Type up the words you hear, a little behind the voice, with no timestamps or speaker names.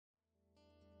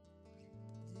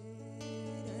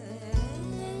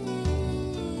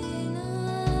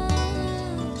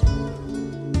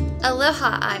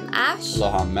Aloha, I'm Ash.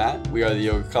 Aloha, I'm Matt. We are the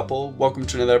Yoga Couple. Welcome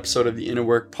to another episode of the Inner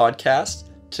Work Podcast.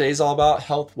 Today's all about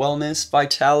health, wellness,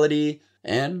 vitality,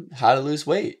 and how to lose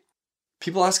weight.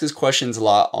 People ask us questions a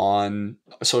lot on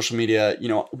social media.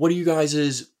 What do you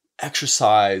guys'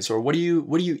 exercise, or what do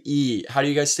you eat? How do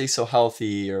you guys stay so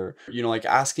healthy? Or like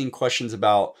asking questions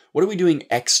about what are we doing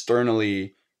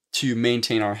externally to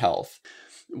maintain our health?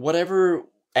 Whatever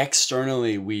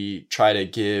externally we try to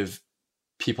give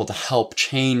people to help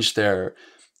change their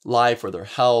life or their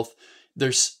health,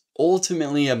 there's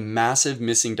ultimately a massive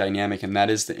missing dynamic, and that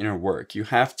is the inner work. You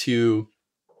have to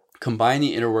combine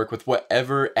the inner work with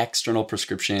whatever external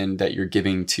prescription that you're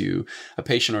giving to a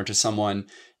patient or to someone,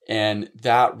 and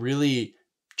that really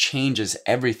changes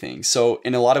everything. So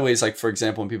in a lot of ways, like for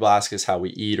example, when people ask us how we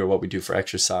eat or what we do for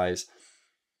exercise,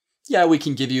 yeah, we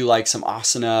can give you like some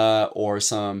asana or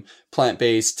some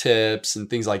plant-based tips and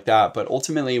things like that. But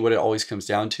ultimately what it always comes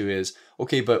down to is,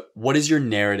 okay, but what is your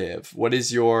narrative? What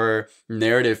is your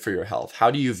narrative for your health?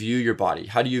 How do you view your body?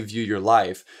 How do you view your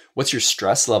life? What's your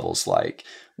stress levels like?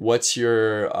 What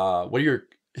are your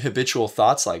habitual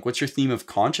thoughts like? What's your theme of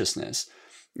consciousness?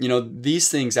 These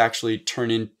things actually turn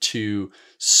into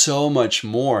so much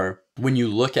more when you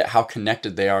look at how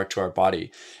connected they are to our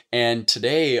body. And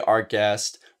today our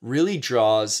guest really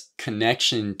draws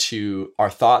connection to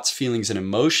our thoughts, feelings, and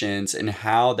emotions, and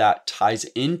how that ties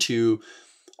into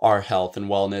our health and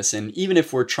wellness. And even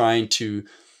if we're trying to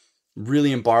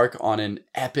really embark on an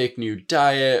epic new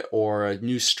diet or a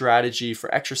new strategy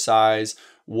for exercise,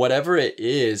 whatever it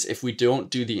is, if we don't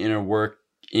do the inner work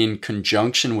in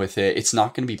conjunction with it, it's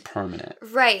not going to be permanent.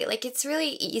 Right. Like it's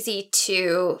really easy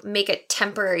to make a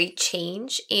temporary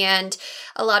change. And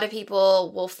a lot of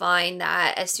people will find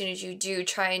that as soon as you do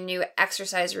try a new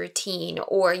exercise routine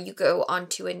or you go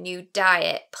onto a new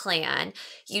diet plan,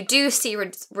 you do see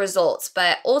results.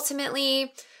 But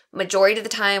ultimately, majority of the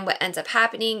time, what ends up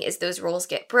happening is those rules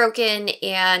get broken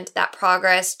and that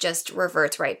progress just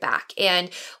reverts right back. And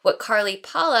what Carly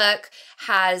Pollack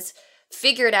has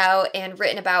figured out and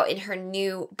written about in her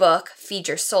new book, Feed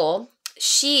Your Soul,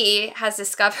 she has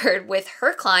discovered with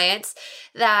her clients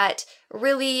that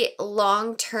really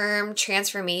long-term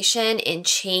transformation and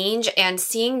change and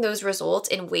seeing those results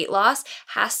in weight loss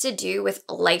has to do with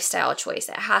lifestyle choice.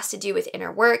 It has to do with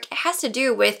inner work. It has to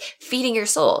do with feeding your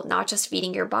soul, not just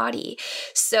feeding your body.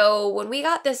 So when we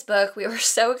got this book, we were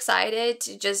so excited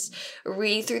to just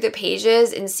read through the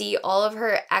pages and see all of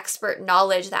her expert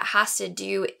knowledge that has to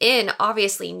do in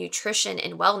obviously nutrition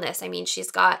and wellness. I mean, she's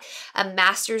got a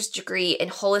master's degree in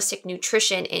holistic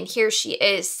nutrition, and here she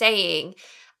is saying,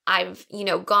 I've,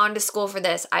 gone to school for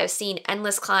this. I've seen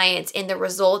endless clients and the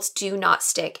results do not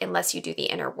stick unless you do the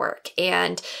inner work.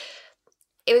 And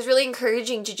it was really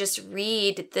encouraging to just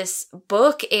read this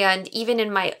book, and even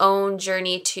in my own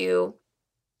journey to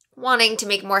wanting to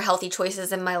make more healthy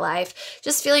choices in my life,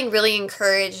 just feeling really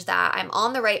encouraged that I'm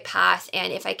on the right path.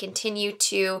 And if I continue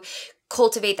to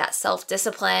cultivate that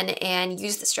self-discipline and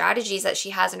use the strategies that she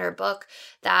has in her book,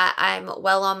 that I'm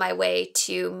well on my way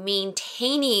to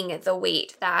maintaining the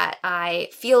weight that I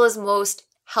feel is most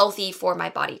healthy for my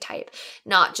body type,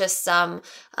 not just some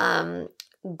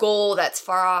goal that's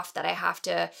far off that I have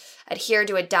to adhere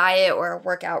to a diet or a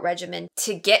workout regimen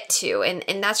to get to.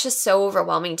 And that's just so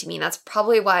overwhelming to me. That's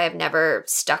probably why I've never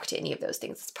stuck to any of those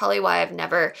things. It's probably why I've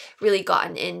never really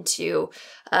gotten into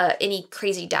any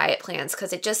crazy diet plans,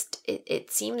 because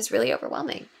it seems really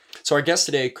overwhelming. So our guest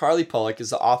today, Carly Pollack, is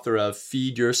the author of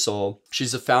Feed Your Soul.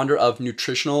 She's the founder of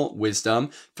Nutritional Wisdom,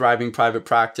 thriving private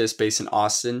practice based in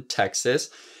Austin,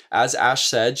 Texas. As Ash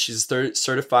said, she's a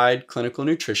certified clinical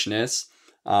nutritionist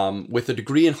with a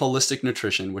degree in holistic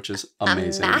nutrition, which is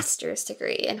amazing. A master's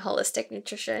degree in holistic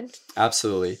nutrition.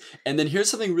 Absolutely. And then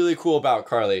here's something really cool about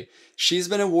Carly. She's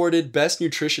been awarded Best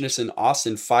Nutritionist in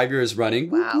Austin 5 years running.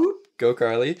 Wow. Whoop, whoop. Go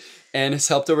Carly. And has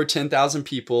helped over 10,000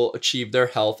 people achieve their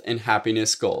health and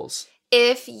happiness goals.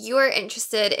 If you're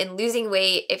interested in losing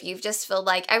weight, if you've just felt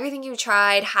like everything you've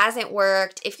tried hasn't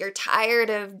worked, if you're tired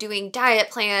of doing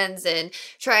diet plans and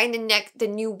trying the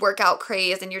new workout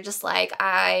craze and you're just like,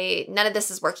 none of this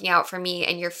is working out for me,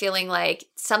 and you're feeling like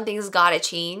something's got to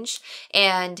change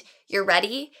and you're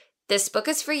ready, this book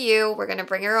is for you. We're going to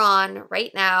bring her on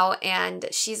right now, and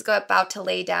she's about to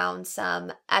lay down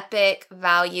some epic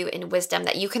value and wisdom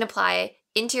that you can apply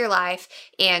into your life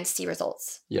and see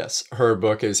results. Yes, her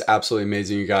book is absolutely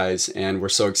amazing, you guys, and we're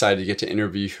so excited to get to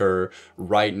interview her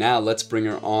right now. Let's bring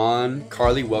her on.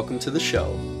 Carly, welcome to the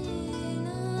show.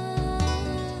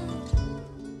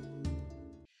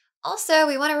 Also,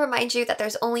 we want to remind you that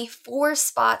there's only 4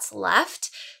 spots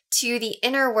left to the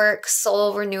Inner Work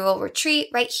Soul Renewal Retreat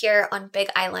right here on Big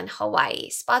Island, Hawaii.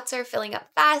 Spots are filling up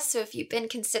fast, so if you've been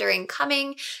considering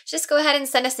coming, just go ahead and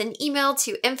send us an email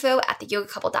to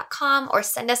info@theyogacouple.com or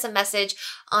send us a message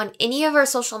on any of our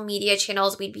social media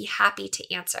channels. We'd be happy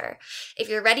to answer. If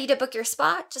you're ready to book your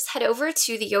spot, just head over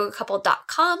to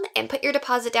theyogacouple.com and put your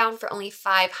deposit down for only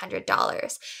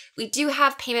 $500. We do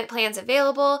have payment plans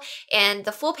available, and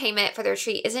the full payment for the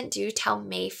retreat isn't due till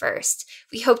May 1st.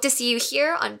 We hope to see you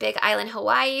here on Big Island,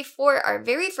 Hawaii for our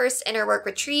very first Inner Work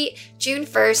Retreat, June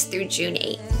 1st through June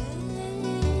 8th.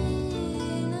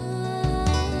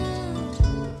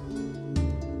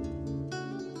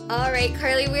 All right,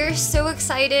 Carly, we're so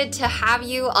excited to have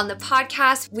you on the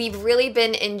podcast. We've really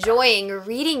been enjoying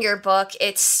reading your book.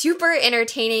 It's super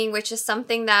entertaining, which is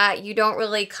something that you don't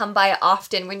really come by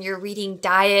often when you're reading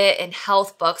diet and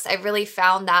health books. I really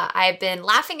found that I've been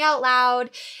laughing out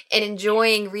loud and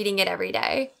enjoying reading it every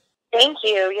day. Thank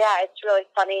you. Yeah, it's really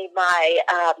funny. My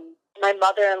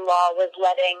mother-in-law was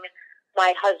letting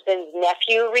my husband's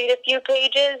nephew read a few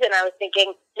pages, and I was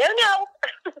thinking, no.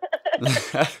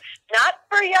 Not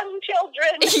for young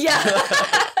children. Yeah.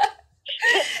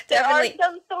 There are Definitely.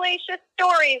 some salacious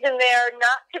stories in there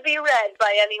not to be read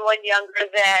by anyone younger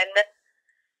than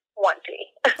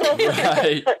 20.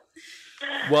 Right.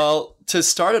 Well, to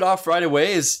start it off right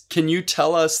away can you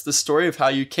tell us the story of how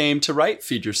you came to write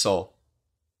Feed Your Soul?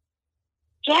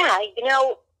 Yeah, I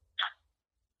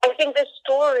think the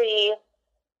story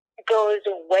goes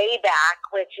way back,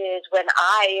 which is when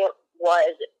I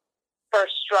was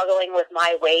first struggling with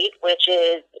my weight, which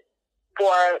is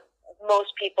for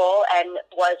most people and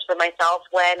was for myself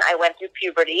when I went through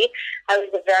puberty. I was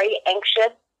a very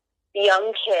anxious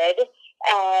young kid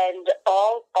and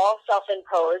all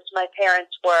self-imposed. My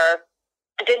parents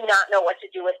did not know what to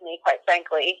do with me, quite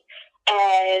frankly.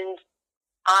 And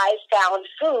I found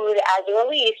food as a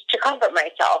release to comfort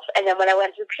myself. And then when I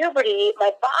went through puberty,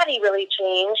 my body really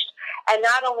changed. And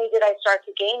not only did I start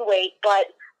to gain weight,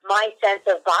 but my sense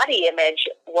of body image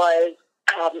was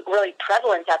really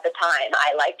prevalent at the time.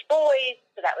 I liked boys,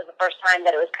 so that was the first time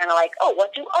that it was kind of like, oh,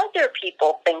 what do other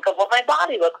people think of what my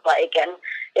body looks like? And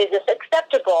is this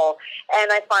acceptable?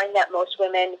 And I find that most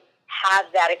women have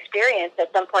that experience at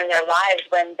some point in their lives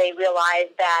when they realize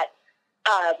that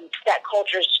that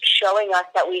culture's showing us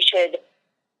that we should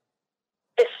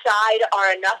decide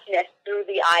our enoughness through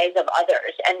the eyes of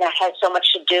others. And that has so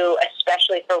much to do,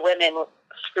 especially for women,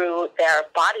 through their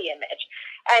body image.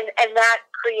 And that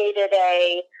created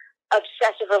a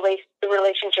obsessive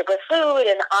relationship with food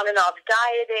and on and off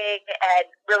dieting, and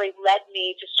really led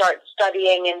me to start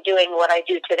studying and doing what I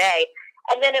do today.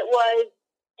 And then it was,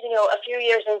 a few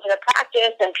years into the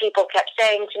practice, and people kept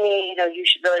saying to me, you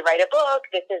should really write a book.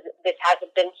 This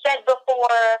hasn't been said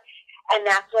before. And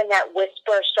that's when that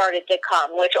whisper started to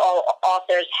come, which all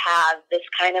authors have, this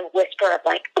kind of whisper of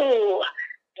like, ooh,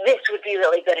 this would be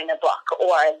really good in a book,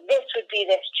 or this would be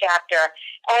this chapter.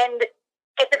 And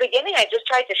at the beginning, I just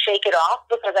tried to shake it off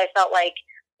because I felt like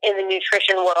in the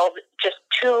nutrition world, just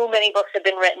too many books have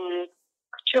been written,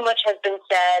 too much has been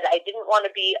said. I didn't want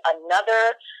to be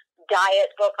another diet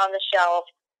book on the shelf.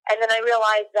 And then I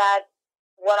realized that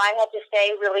what I had to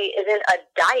say really isn't a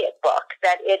diet book,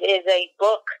 that it is a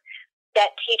book that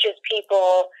teaches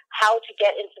people how to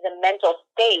get into the mental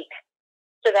state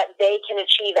so that they can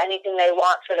achieve anything they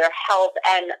want for their health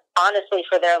and honestly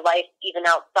for their life, even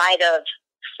outside of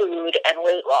food and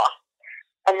weight loss.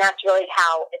 And that's really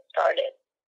how it started.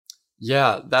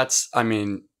 Yeah,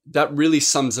 that really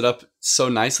sums it up so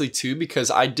nicely too,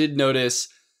 because I did notice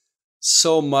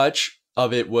so much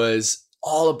of it was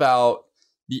all about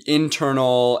the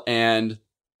internal, and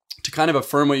to kind of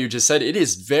affirm what you just said, it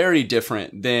is very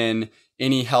different than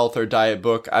any health or diet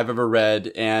book I've ever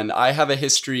read. And I have a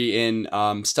history in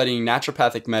studying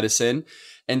naturopathic medicine.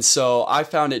 And so I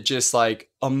found it just like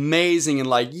amazing and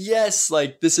like, yes,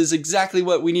 like this is exactly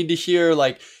what we need to hear.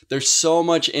 Like there's so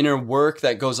much inner work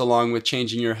that goes along with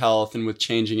changing your health and with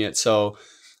changing it. So,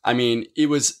 it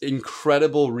was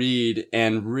incredible read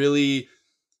and really,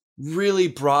 really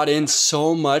brought in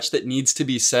so much that needs to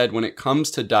be said when it comes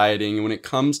to dieting and when it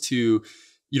comes to,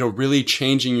 really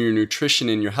changing your nutrition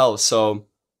and your health. So,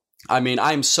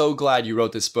 I'm so glad you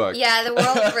wrote this book. Yeah, the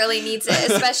world really needs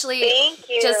it, especially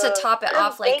just to top it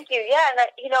off. Thank you. Yeah,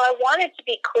 and I wanted to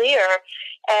be clear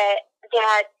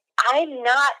that I'm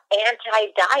not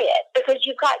anti-diet, because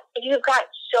you've got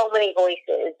so many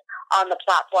voices on the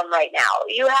platform right now.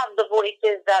 You have the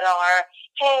voices that are,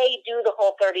 hey, do the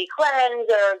Whole30 cleanse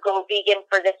or go vegan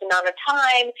for this amount of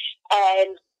time,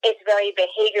 and it's very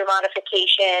behavior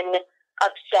modification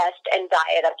obsessed and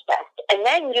diet obsessed. And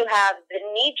then you have the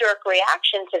knee-jerk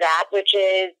reaction to that, which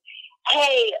is,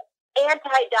 hey,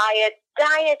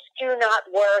 diets do not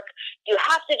work. You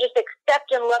have to just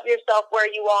accept and love yourself where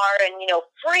you are and,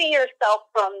 free yourself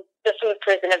from the food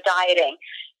prison of dieting.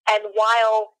 And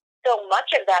while so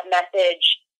much of that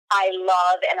message I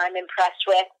love and I'm impressed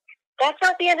with, that's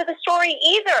not the end of the story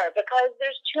either, because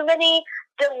there's too many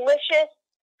delicious,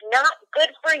 not good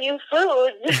for you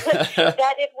foods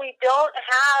that if we don't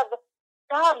have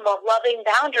some loving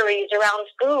boundaries around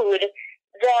food,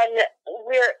 then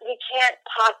we can't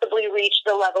possibly reach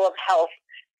the level of health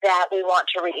that we want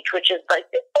to reach, which is like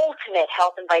the ultimate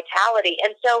health and vitality.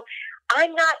 And so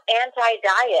I'm not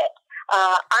anti-diet.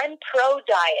 I'm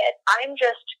pro-diet. I'm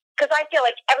just, because I feel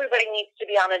like everybody needs to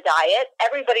be on a diet.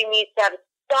 Everybody needs to have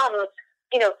some,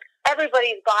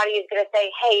 everybody's body is going to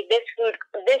say, hey,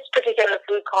 this particular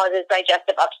food causes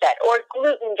digestive upset, or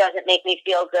gluten doesn't make me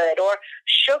feel good, or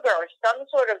sugar, some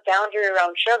sort of boundary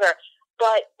around sugar.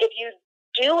 But if you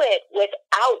do it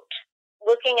without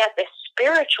looking at the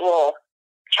spiritual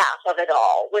half of it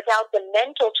all, without the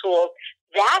mental tools,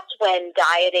 that's when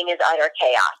dieting is utter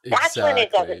chaos. That's when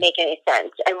it doesn't make any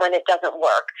sense and when it doesn't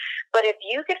work. But if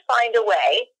you could find a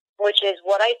way, which is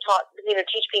what I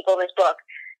teach people in this book,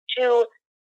 to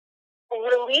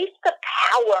release the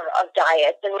power of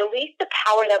diets and release the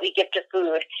power that we give to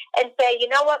food and say, you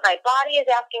know what, my body is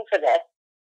asking for this.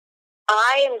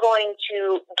 I am going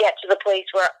to get to the place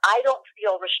where I don't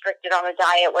feel restricted on a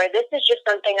diet, where this is just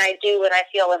something I do and I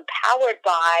feel empowered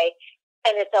by,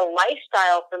 and it's a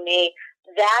lifestyle for me.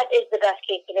 That is the best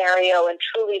case scenario and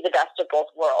truly the best of both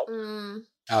worlds.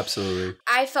 Absolutely.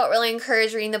 I felt really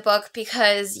encouraged reading the book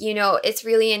because, it's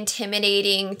really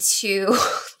intimidating to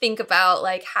think about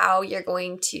like how you're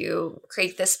going to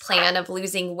create this plan of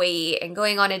losing weight and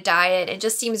going on a diet. It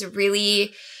just seems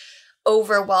really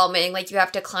overwhelming. Like you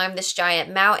have to climb this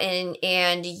giant mountain,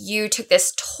 and you took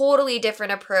this totally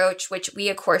different approach, which we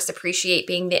of course appreciate,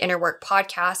 being the Inner Work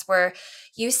podcast, where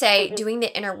you say doing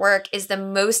the inner work is the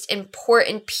most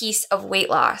important piece of weight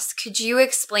loss. Could you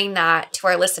explain that to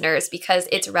our listeners, because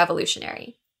it's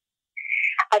revolutionary?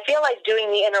 I feel like doing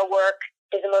the inner work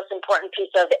is the most important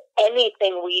piece of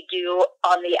anything we do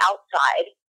on the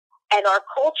outside. And our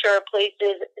culture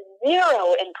places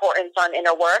zero importance on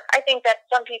inner work. I think that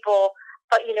some people,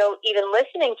 even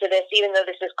listening to this, even though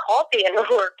this is called the Inner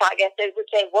Work podcast, they would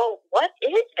say, whoa, what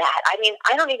is that? I mean,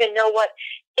 I don't even know what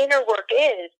inner work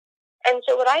is. And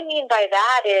so what I mean by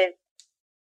that is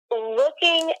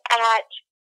looking at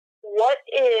what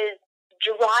is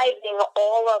driving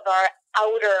all of our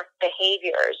outer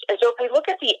behaviors. And so if we look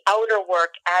at the outer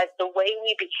work as the way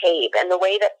we behave and the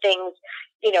way that things,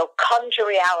 come to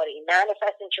reality,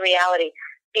 manifest into reality,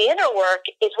 the inner work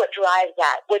is what drives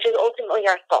that, which is ultimately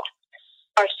our thoughts,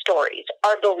 our stories,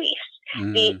 our beliefs,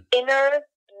 the inner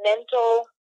mental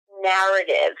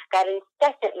narrative, that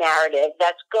incessant narrative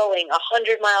that's going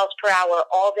 100 miles per hour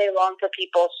all day long for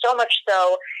people, so much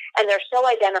so, and they're so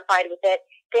identified with it,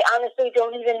 they honestly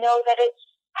don't even know that it's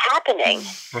happening.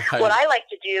 Right. What I like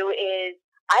to do is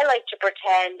I like to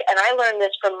pretend, and I learned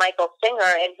this from Michael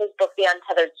Singer in his book, The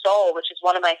Untethered Soul, which is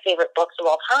one of my favorite books of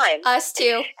all time. Us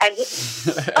too. And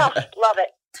love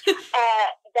it.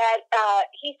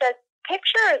 He says,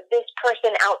 picture this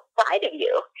person outside of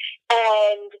you,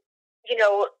 and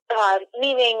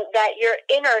meaning that your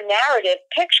inner narrative,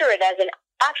 picture it as an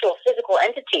actual physical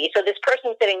entity. So this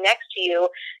person sitting next to you,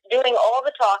 doing all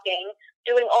the talking,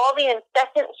 doing all the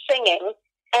incessant singing,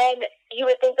 and you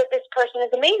would think that this person is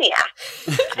a maniac.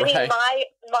 I mean, my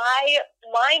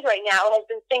mind right now has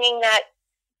been singing that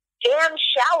damn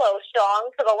Shallow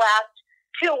song for the last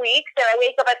 2 weeks, and I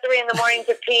wake up at 3 a.m.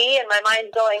 to pee, and my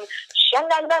mind's going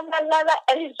sha-la-la-la-la-la,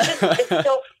 and it's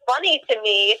so funny to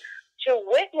me to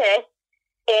witness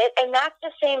it, and that's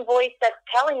the same voice that's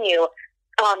telling you,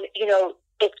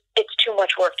 it's too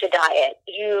much work to diet.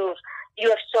 You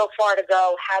have so far to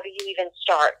go. How do you even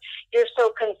start? You're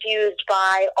so confused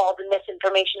by all the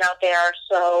misinformation out there,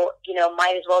 so,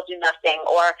 might as well do nothing.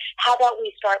 Or how about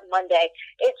we start Monday?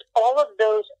 It's all of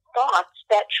those thoughts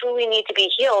that truly need to be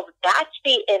healed. That's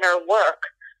the inner work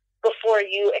before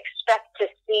you expect to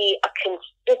see a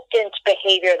consistent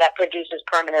behavior that produces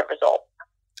permanent results.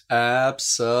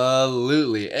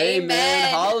 Absolutely. Amen.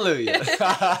 Hallelujah.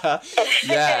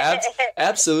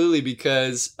 Absolutely.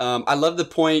 Because I love the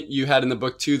point you had in the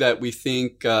book too, that we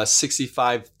think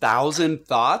 65,000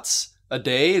 thoughts a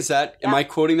day. Is that, am I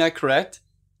quoting that correct?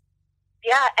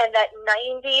 Yeah. And that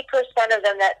 90% of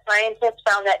them, that scientists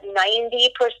found that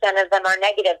 90% of them are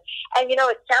negative. And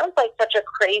it sounds like such a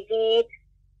crazy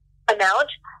amount,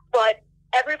 but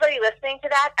everybody listening to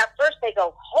that, at first they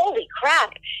go, holy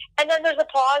crap. And then there's a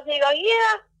pause and you go,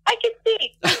 yeah, I can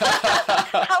see.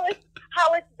 How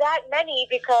how it's that many,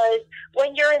 because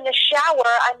when you're in the shower,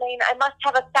 I mean, I must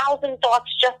have 1,000 thoughts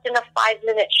just in a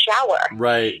 5-minute shower.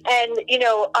 Right. And,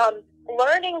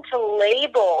 learning to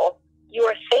label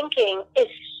your thinking is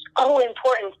so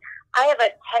important. I have a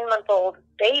 10-month-old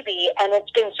baby, and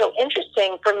it's been so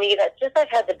interesting for me that since I've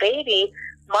had the baby,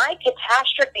 my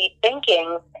catastrophe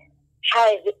thinking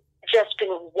has just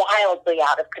been wildly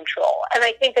out of control. And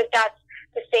I think that that's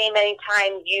the same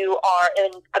anytime you are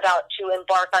about to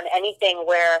embark on anything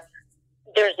where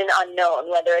there's an unknown,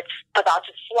 whether it's about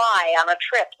to fly on a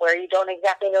trip where you don't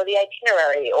exactly know the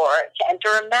itinerary, or to enter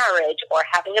a marriage, or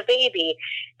having a baby.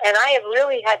 And I have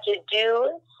really had to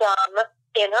do some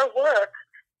inner work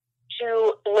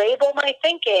to label my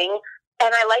thinking,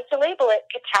 and I like to label it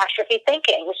catastrophe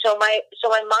thinking. So my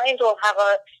mind will have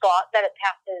a thought that it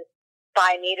passes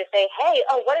by me to say, hey,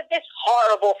 what if this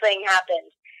horrible thing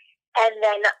happened? And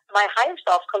then my higher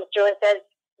self comes through and says,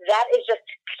 that is just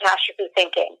catastrophe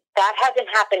thinking. That hasn't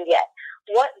happened yet.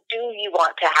 What do you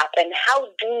want to happen? How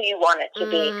do you want it to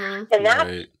be? And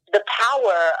that's the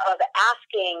power of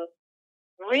asking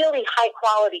really high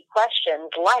quality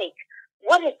questions like,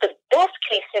 what is the best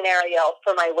case scenario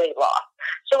for my weight loss?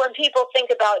 So when people think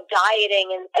about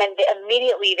dieting and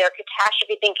immediately their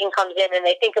catastrophe thinking comes in, and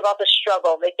they think about the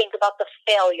struggle, they think about the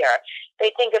failure,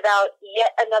 they think about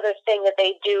yet another thing that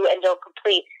they do and don't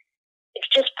complete.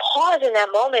 Just pause in that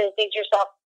moment and think to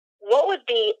yourself, what would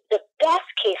be the best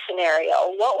case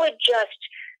scenario? What would just,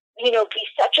 be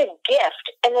such a gift?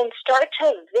 And then start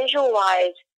to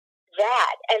visualize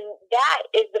that. And that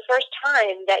is the first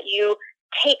time that you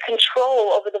take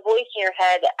control over the voice in your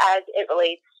head as it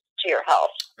relates to your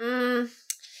health.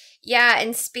 Yeah.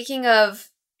 And speaking of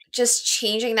just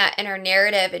changing that inner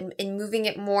narrative and moving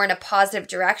it more in a positive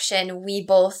direction, we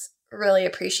both really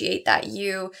appreciate that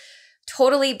you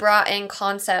totally brought in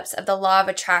concepts of the law of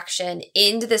attraction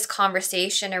into this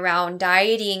conversation around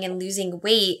dieting and losing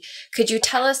weight. Could you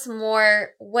tell us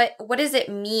more? What does it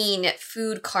mean,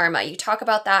 food karma? You talk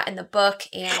about that in the book,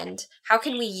 and how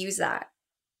can we use that?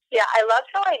 Yeah, I love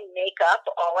how I make up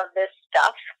all of this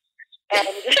stuff. And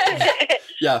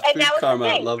yeah, and food now karma,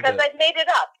 it's a thing, loved because it. I've made it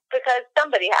up, because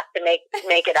somebody has to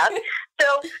make it up. So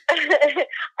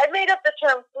I've made up the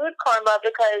term food karma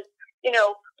because,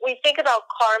 we think about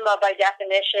karma by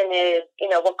definition is,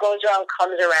 what goes around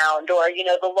comes around, or,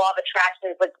 the law of attraction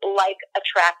is like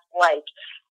attracts like.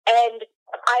 And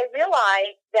I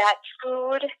realized that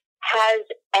food has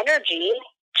energy,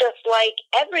 just like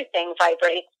everything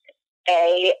vibrates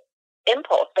a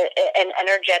impulse, an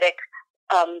energetic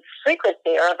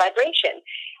frequency or a vibration.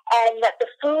 And that the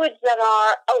foods that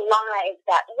are alive,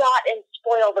 that rot and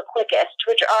spoil the quickest,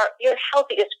 which are your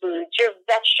healthiest foods, your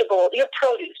vegetable, your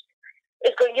produce,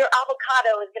 your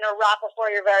avocado is going to rot before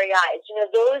your very eyes.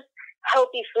 Those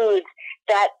healthy foods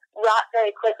that rot very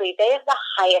quickly, they have the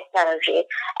highest energy.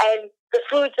 And the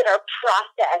foods that are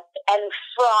processed and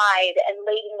fried and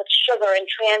laden with sugar and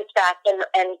trans fats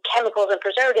and chemicals and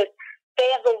preservatives, they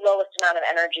have the lowest amount of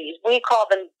energy. We call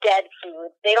them dead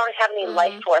foods. They don't have any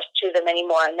life force to them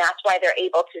anymore, and that's why they're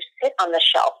able to sit on the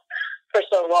shelf for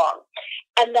so long.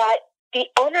 And that the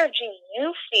energy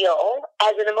you feel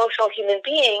as an emotional human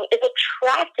being is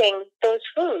attracting those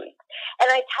foods. And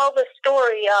I tell the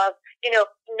story of,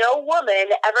 no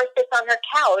woman ever sits on her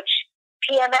couch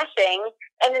PMSing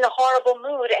and in a horrible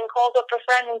mood and calls up her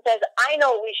friend and says, I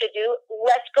know what we should do.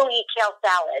 Let's go eat kale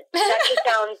salad. That just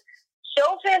sounds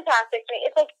so fantastic to me.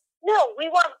 It's like, no,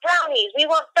 we want brownies, we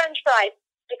want French fries,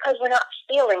 because we're not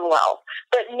feeling well.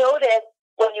 But notice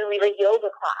when you leave a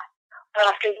yoga class, or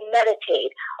after you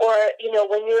meditate, or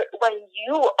when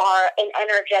you are an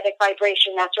energetic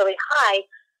vibration that's really high,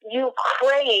 you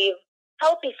crave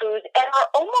healthy foods and are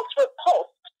almost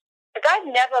repulsed. Like, I've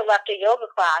never left a yoga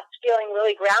class feeling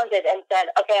really grounded and said,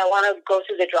 okay, I want to go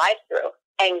through the drive-thru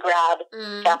and grab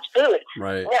fast food.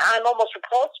 Right. I'm almost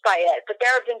repulsed by it. But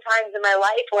there have been times in my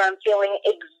life where I'm feeling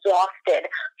exhausted,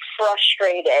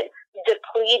 frustrated,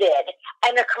 depleted,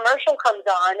 and a commercial comes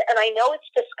on, and I know it's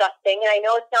disgusting, and I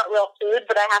know it's not real food,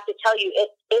 but I have to tell you,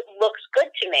 it looks good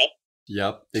to me.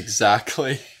 Yep,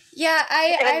 exactly. Yeah,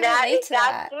 I relate to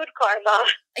that. Food karma.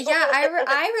 Yeah,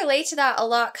 I relate to that a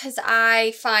lot, because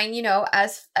I find,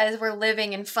 as we're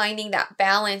living and finding that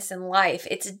balance in life,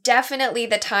 it's definitely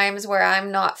the times where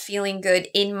I'm not feeling good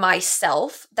in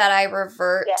myself that I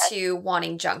revert to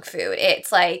wanting junk food.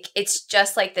 It's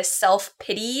just like this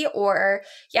self-pity, or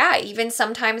even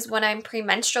sometimes when I'm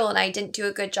premenstrual and I didn't do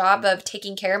a good job of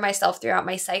taking care of myself throughout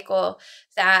my cycle,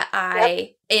 that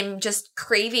I am just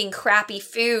craving crappy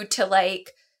food to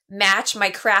match my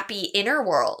crappy inner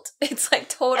world. It's like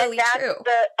totally true.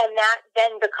 And that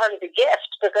then becomes a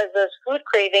gift, because those food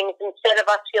cravings, instead of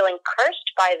us feeling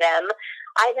cursed by them,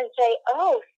 I then say,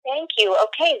 oh, thank you.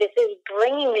 Okay, this is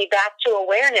bringing me back to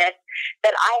awareness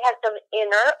that I have some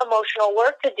inner emotional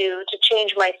work to do to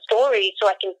change my story so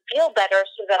I can feel better,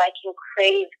 so that I can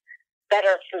crave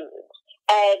better foods.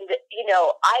 And,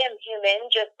 I am human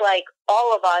just like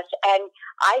all of us, and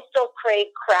I still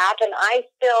crave crap, and I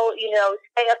still,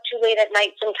 stay up too late at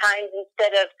night sometimes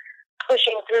instead of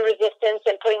pushing through resistance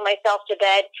and putting myself to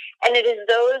bed. And it is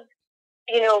those,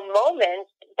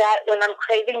 moments that when I'm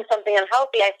craving something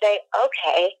unhealthy, I say,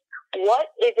 okay, what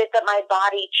is it that my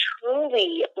body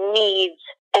truly needs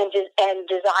and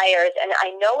desires? And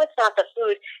I know it's not the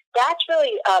food. That's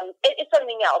really, it's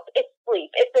something else. It's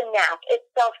sleep. It's a nap. It's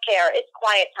self-care. It's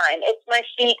quiet time. It's my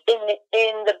feet in the,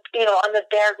 on the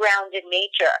bare ground in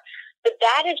nature. But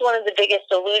that is one of the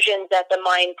biggest illusions that the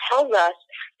mind tells us,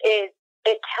 is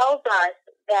it tells us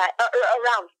that,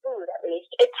 around food at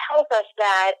least, it tells us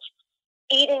that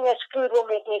eating this food will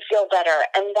make me feel better.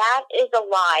 And that is a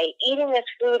lie. Eating this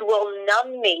food will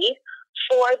numb me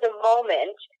for the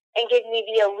moment and give me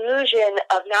the illusion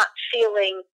of not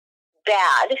feeling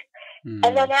bad.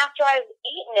 And then after I've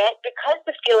eaten it, because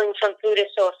the feeling from food is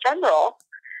so ephemeral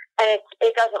and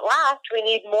it doesn't last, we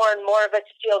need more and more of it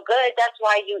to feel good. That's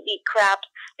why you eat crap.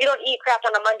 You don't eat crap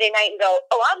on a Monday night and go,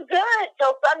 oh, I'm good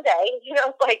till Sunday.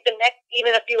 It's like the next,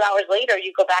 even a few hours later,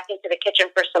 you go back into the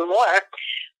kitchen for some more.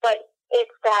 But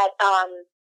it's that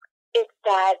it's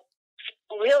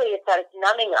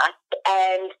numbing us.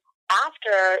 And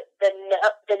after the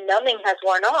numbing has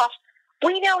worn off,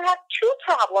 we now have two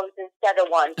problems instead of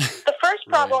one. The first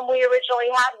problem we originally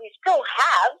had, we still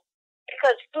have,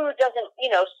 because food doesn't,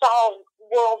 solve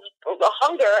world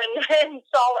hunger and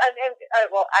solve,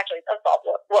 well, actually, it does solve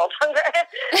world hunger,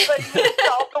 but it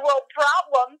solve the world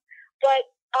problem. But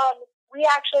we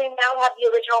actually now have the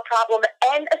original problem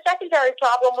and a secondary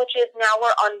problem, which is now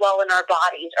we're unwell in our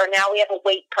bodies, or now we have a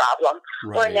weight problem,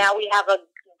 or now we have a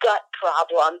gut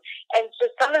problem. And so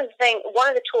one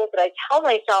of the tools that I tell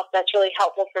myself that's really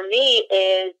helpful for me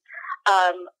is,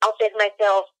 I'll say to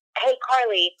myself, hey,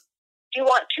 Carly, do you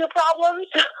want two problems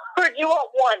or do you want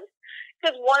one?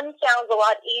 Because one sounds a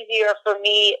lot easier for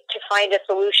me to find a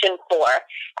solution for.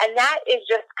 And that is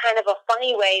just kind of a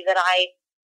funny way that I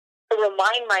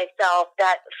remind myself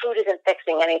that food isn't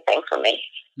fixing anything for me.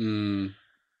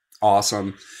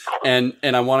 Awesome. And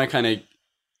I want to kind of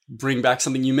bring back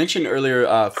something you mentioned earlier,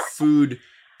 food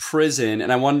prison.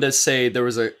 And I wanted to say there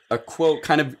was a quote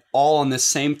kind of all on this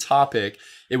same topic.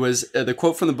 It was the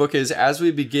quote from the book is, as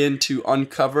we begin to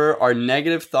uncover our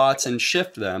negative thoughts and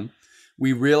shift them,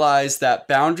 we realize that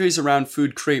boundaries around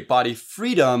food create body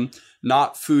freedom,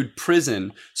 not food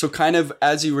prison. So kind of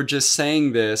as you were just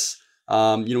saying this,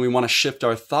 we want to shift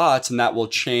our thoughts, and that will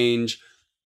change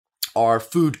our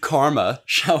food karma,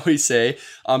 shall we say.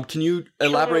 Can you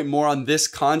elaborate more on this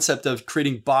concept of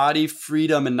creating body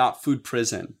freedom and not food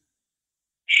prison?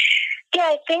 Yeah,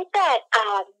 I think that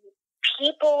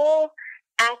people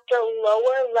at the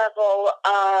lower level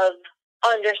of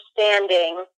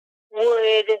understanding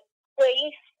would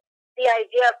place the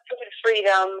idea of food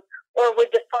freedom, or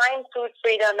would define food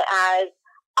freedom as,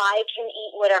 I can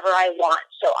eat whatever I want.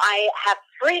 So I have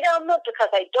freedom because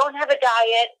I don't have a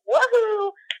diet.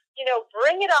 Woohoo!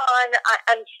 Bring it on.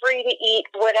 I'm free to eat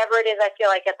whatever it is I feel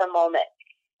like at the moment.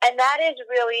 And that is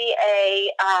really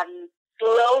a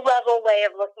low-level way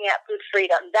of looking at food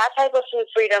freedom. That type of food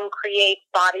freedom creates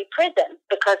body prison,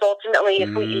 because ultimately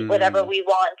if we eat whatever we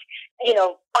want,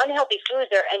 unhealthy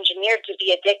foods are engineered to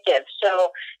be addictive.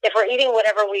 So if we're eating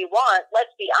whatever we want,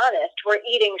 let's be honest, we're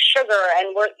eating sugar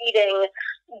and we're eating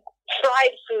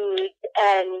fried foods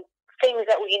and things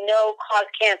that we know cause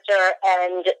cancer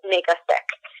and make us sick.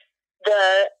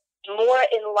 The more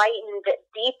enlightened,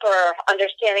 deeper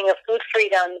understanding of food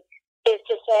freedom is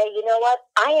to say, you know what,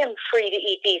 I am free to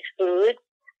eat these foods,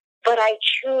 but I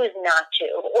choose not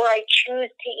to, or I choose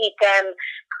to eat them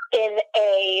in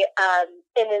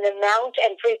an amount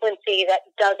and frequency that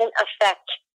doesn't affect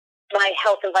my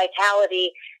health and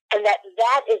vitality, and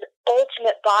that is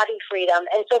ultimate body freedom.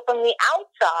 And so from the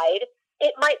outside,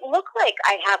 it might look like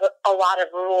I have a lot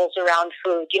of rules around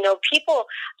food. People,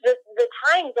 the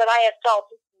times that I have felt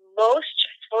most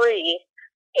free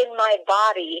in my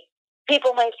body,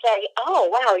 people might say, oh,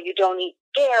 wow, you don't eat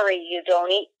dairy, you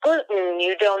don't eat gluten,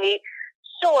 you don't eat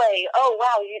soy. Oh,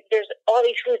 wow, there's all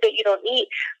these foods that you don't eat.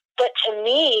 But to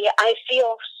me, I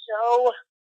feel so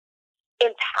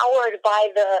empowered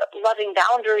by the loving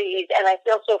boundaries, and I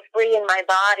feel so free in my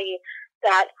body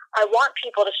that I want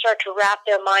people to start to wrap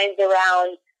their minds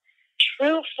around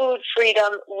true food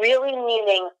freedom really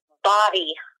meaning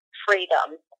body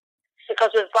freedom.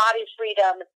 Because with body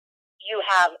freedom, you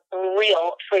have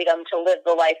real freedom to live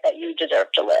the life that you deserve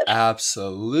to live.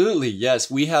 Absolutely. Yes.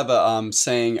 We have a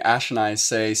saying, Ash and I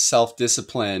say,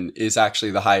 self-discipline is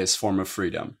actually the highest form of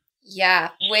freedom. Yeah,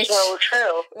 So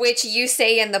true. Which you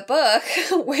say in the book,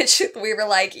 which we were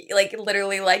like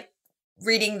literally like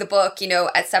reading the book,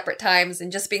 at separate times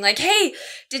and just being like, hey,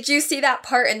 did you see that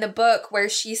part in the book where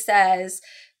she says,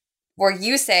 where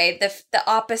you say the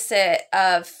opposite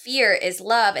of fear is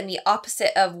love and the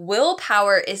opposite of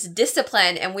willpower is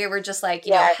discipline? And we were just like,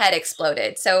 Yes. head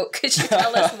exploded. So could you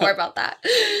tell us more about that?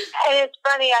 And it's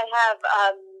funny, I have,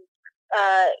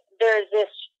 there's this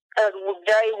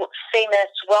very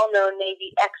famous, well-known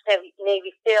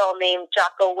ex-Navy SEAL named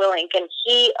Jocko Willink, and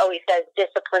he always says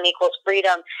discipline equals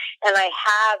freedom. And I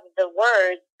have the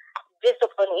words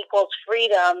discipline equals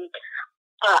freedom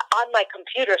on my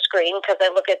computer screen because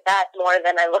I look at that more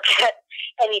than I look at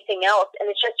anything else. And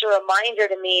it's just a reminder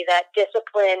to me that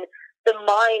discipline, the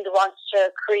mind wants to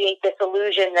create this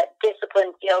illusion that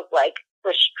discipline feels like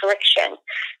restriction.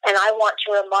 And I want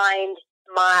to remind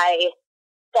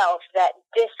myself that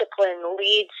discipline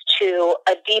leads to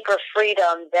a deeper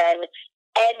freedom than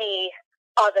any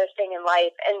other thing in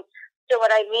life. And so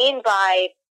what I mean by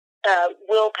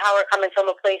willpower coming from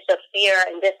a place of fear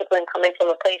and discipline coming from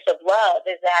a place of love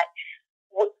is that,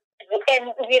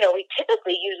 we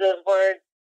typically use those words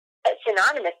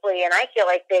synonymously, and I feel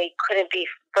like they couldn't be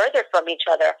further from each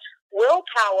other.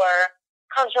 Willpower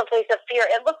comes from a place of fear.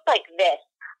 It looks like this.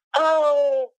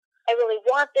 Oh, I really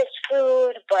want this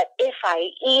food, but if I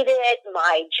eat it,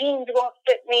 my jeans won't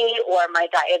fit me, or my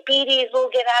diabetes will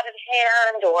get out of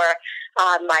hand,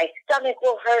 or my stomach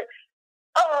will hurt.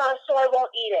 So I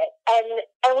won't eat it.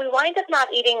 And we wind up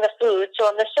not eating the food. So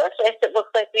on the surface, it looks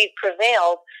like we've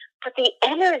prevailed. But the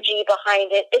energy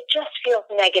behind it, it just feels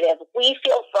negative. We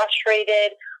feel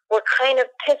frustrated. We're kind of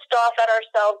pissed off at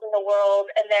ourselves in the world.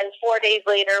 And then 4 days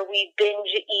later, we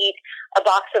binge eat a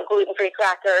box of gluten-free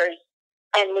crackers.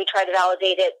 And we try to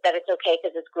validate it that it's okay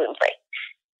because it's gluten-free.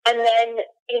 And then,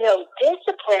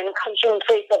 discipline comes from a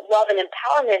place of love and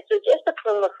empowerment. So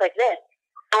discipline looks like this.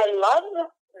 I love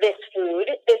this food.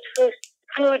 This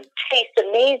food tastes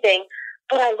amazing,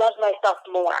 but I love myself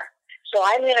more. So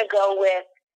I'm going to go with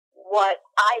what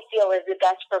I feel is the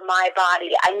best for my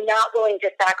body. I'm not willing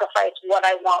to sacrifice what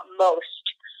I want most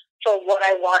for what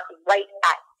I want right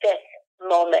at this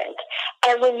moment.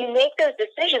 And when you make those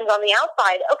decisions on the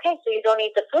outside, okay, so you don't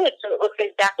eat the food, so it looks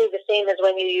exactly the same as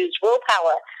when you use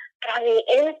willpower. But on the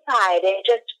inside, it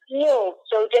just feels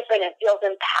so different. It feels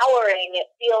empowering. It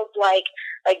feels like,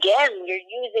 again, you're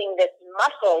using this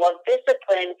muscle of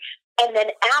discipline. And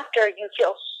then after, you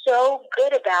feel so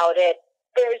good about it.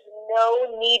 There's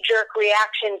no knee-jerk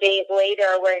reaction days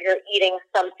later where you're eating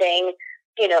something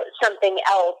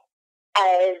else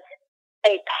as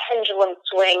a pendulum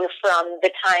swing from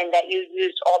the time that you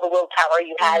used all the willpower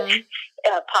you had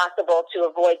possible to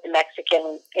avoid the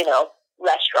Mexican,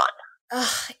 restaurant.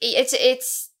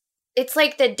 It's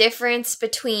like the difference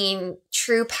between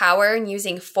true power and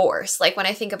using force. Like when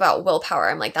I think about willpower,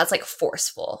 I'm like, that's like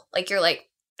forceful. Like you're like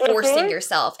forcing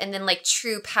yourself. And then like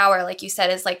true power, like you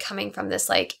said, is like coming from this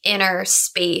like inner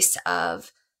space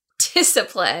of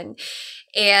discipline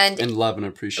and love and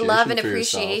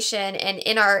appreciation. And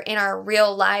in our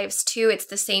real lives too, it's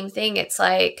the same thing. It's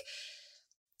like,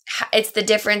 it's the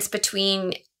difference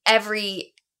between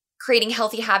creating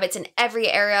healthy habits in every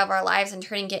area of our lives and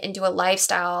turning it into a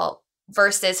lifestyle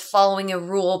versus following a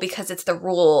rule because it's the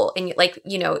rule and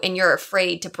and you're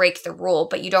afraid to break the rule,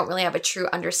 but you don't really have a true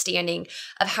understanding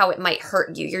of how it might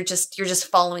hurt you. You're just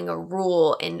following a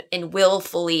rule and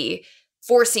willfully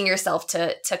forcing yourself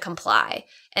to comply.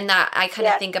 And that I kind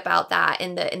of think about that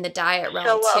in the diet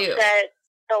realm too.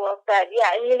 So well said.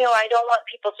 Yeah. And I don't want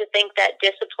people to think that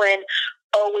discipline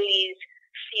always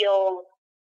feels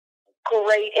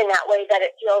great in that way, that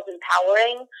it feels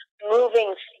empowering.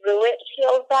 Moving through it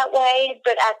feels that way,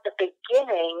 but at the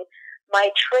beginning, my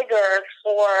trigger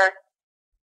for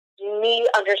me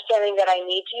understanding that I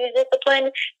need to use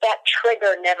discipline, that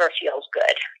trigger never feels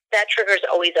good. That trigger is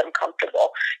always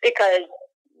uncomfortable because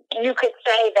you could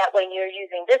say that when you're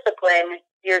using discipline,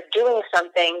 you're doing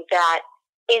something that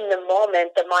in the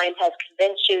moment the mind has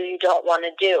convinced you don't want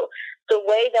to do. The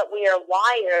way that we are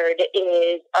wired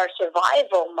is our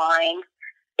survival mind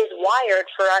is wired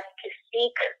for us to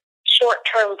seek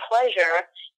short-term pleasure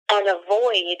and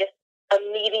avoid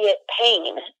immediate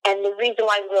pain. And the reason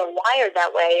why we're wired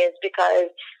that way is because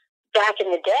back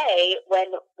in the day when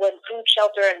food,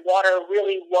 shelter, and water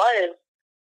really was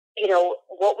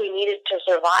what we needed to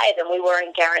survive, and we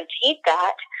weren't guaranteed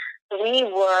that, we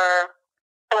were,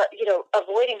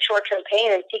 avoiding short-term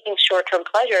pain and seeking short-term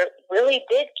pleasure really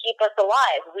did keep us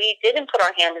alive. We didn't put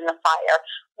our hand in the fire.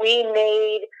 We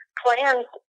made plans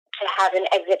to have an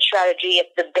exit strategy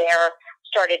if the bear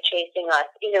started chasing us.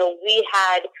 We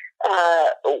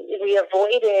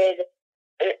avoided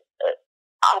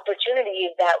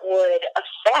opportunities that would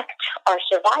affect our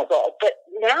survival. But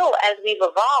now, as we've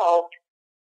evolved,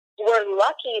 we're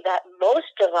lucky that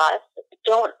most of us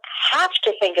don't have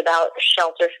to think about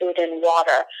shelter, food, and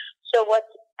water. So what's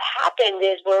happened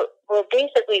is we're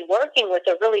basically working with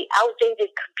a really outdated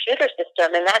computer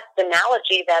system, and that's the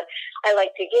analogy that I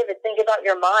like to give. Is think about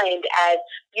your mind as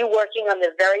you working on the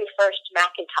very first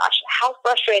Macintosh. How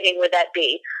frustrating would that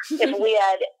be if we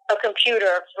had a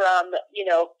computer from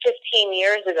 15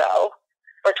 years ago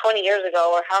or 20 years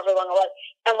ago or however long it was,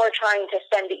 and we're trying to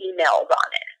send emails on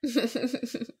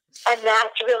it. And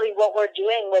that's really what we're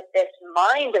doing with this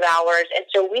mind of ours. And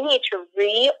so we need to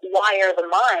rewire the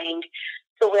mind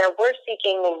to where we're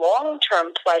seeking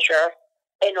long-term pleasure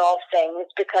in all things,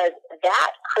 because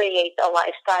that creates a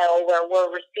lifestyle where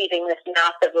we're receiving this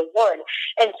massive reward.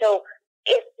 And so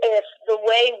if the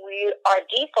way our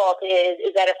default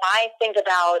is that if I think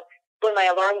about when my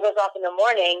alarm goes off in the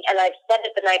morning and I've set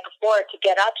it the night before to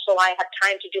get up so I have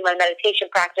time to do my meditation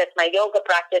practice, my yoga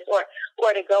practice, or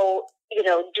to go,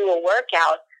 do a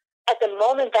workout, at the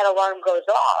moment that alarm goes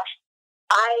off,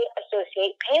 I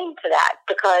associate pain to that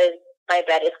because my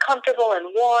bed is comfortable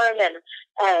and warm and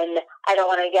I don't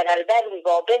want to get out of bed. We've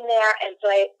all been there. And so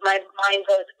my mind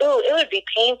goes, ooh, it would be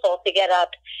painful to get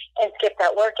up and skip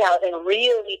that workout and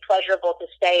really pleasurable to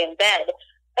stay in bed.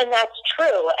 And that's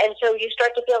true. And so you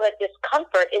start to feel that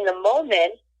discomfort in the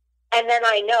moment. And then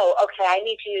I know, okay, I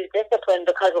need to use discipline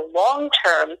because long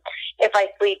term, if I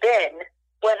sleep in,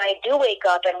 when I do wake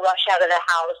up and rush out of the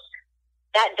house,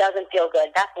 that doesn't feel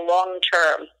good. That's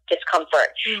long-term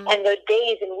discomfort. Mm. And the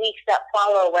days and weeks that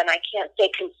follow when I can't stay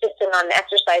consistent on an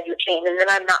exercise routine, and then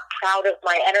I'm not proud of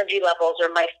my energy levels or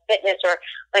my fitness or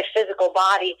my physical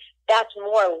body, that's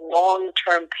more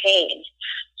long-term pain.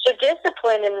 So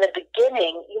discipline in the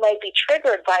beginning, you might be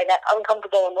triggered by that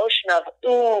uncomfortable emotion of,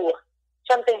 ooh,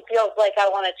 something feels like I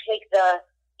want to take the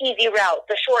easy route,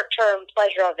 the short-term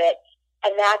pleasure of it.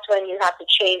 And that's when you have to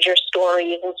change your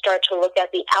stories and start to look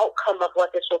at the outcome of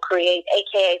what this will create,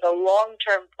 aka the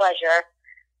long-term pleasure,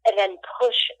 and then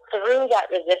push through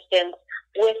that resistance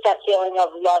with that feeling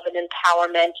of love and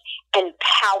empowerment and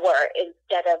power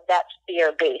instead of that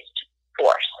fear-based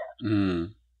force.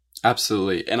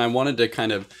 Absolutely. And I wanted to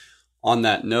kind of, on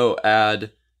that note,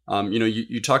 add,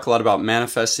 you talk a lot about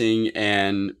manifesting,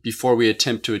 and before we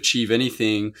attempt to achieve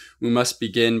anything, we must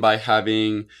begin by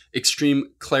having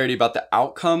extreme clarity about the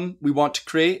outcome we want to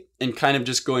create, and kind of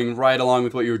just going right along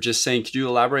with what you were just saying. Could you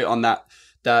elaborate on that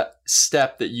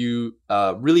step that you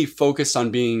really focused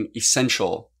on being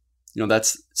essential?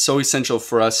 That's so essential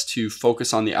for us to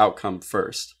focus on the outcome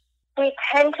first. We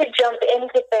tend to jump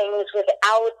into things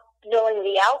without knowing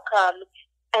the outcome.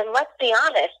 And let's be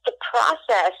honest, the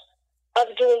process of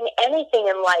doing anything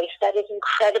in life that is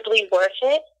incredibly worth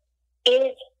it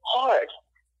is hard.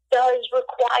 Does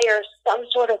require some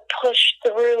sort of push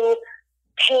through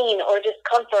pain or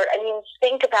discomfort. I mean,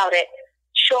 think about it.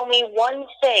 Show me one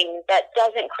thing that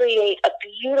doesn't create a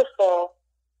beautiful,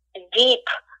 deep,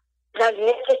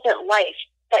 magnificent life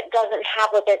that doesn't have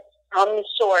with it some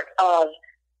sort of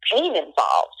pain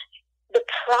involved. The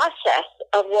process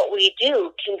of what we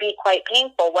do can be quite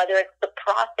painful, whether it's the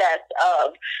process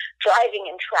of driving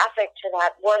in traffic to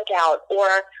that workout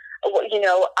or,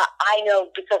 I know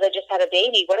because I just had a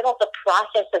baby. What about the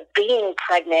process of being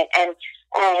pregnant and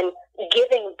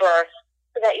giving birth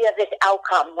so that you have this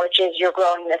outcome, which is you're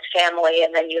growing this family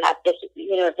and then you have this,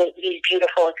 these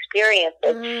beautiful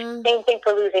experiences. Same thing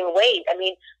for losing weight. I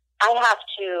mean, I have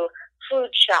to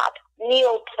food shop,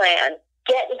 meal plan,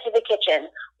 get into the kitchen,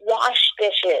 wash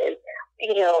dishes,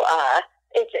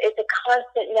 it's a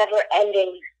constant,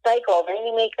 never-ending cycle. Then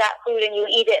you make that food and you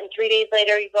eat it, and 3 days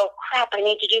later you go, crap, I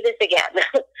need to do this again.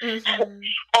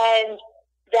 And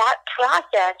that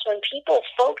process, when people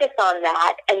focus on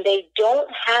that and they don't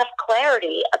have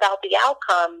clarity about the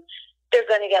outcome, they're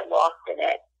going to get lost in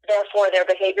it. Therefore, their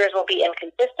behaviors will be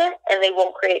inconsistent and they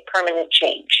won't create permanent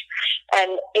change.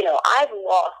 And, I've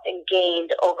lost and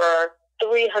gained over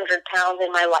 300 pounds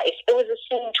in my life. It was the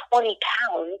same 20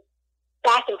 pounds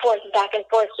back and forth and back and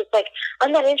forth. Just like,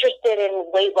 I'm not interested in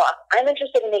weight loss. I'm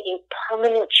interested in making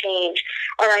permanent change.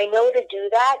 And I know to do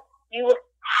that, you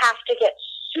have to get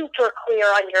super clear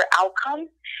on your outcome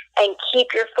and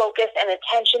keep your focus and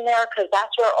attention there, because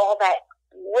that's where all that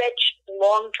rich,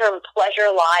 long-term pleasure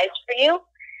lives for you.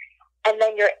 And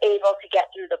then you're able to get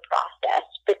through the process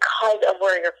because of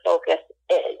where your focus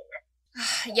is.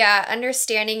 Yeah,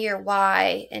 understanding your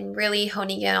why and really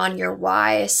honing in on your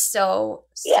why is so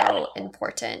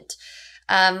important.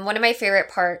 One of my favorite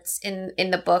parts in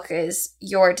the book is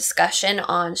your discussion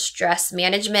on stress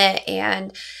management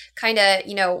and kind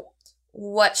of,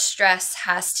 what stress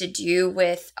has to do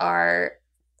with our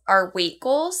weight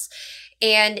goals.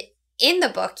 And in the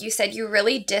book, you said you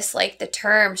really dislike the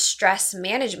term stress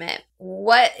management.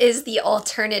 What is the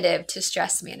alternative to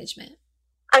stress management?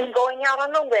 I'm going out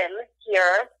on a limb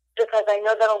here because I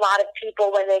know that a lot of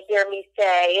people, when they hear me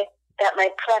say that my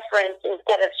preference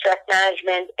instead of stress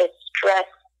management is stress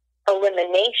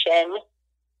elimination,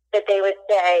 that they would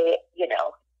say,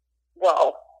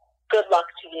 well, good luck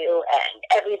to you, and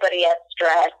everybody has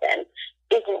stress, and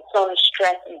isn't so much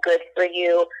stress good for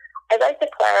you? I'd like to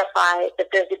clarify that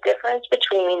there's a difference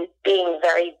between being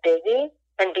very busy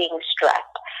and being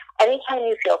stressed. Anytime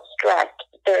you feel stressed,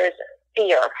 there's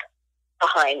fear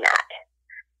behind that.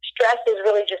 Stress is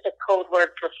really just a code word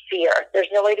for fear. There's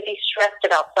no way to be stressed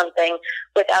about something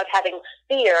without having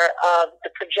fear of the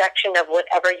projection of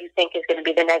whatever you think is going to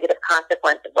be the negative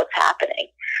consequence of what's happening.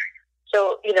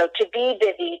 So, to be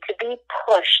busy, to be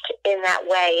pushed in that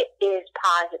way is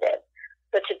positive.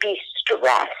 But to be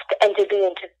stressed and to be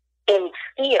in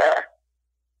fear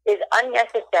is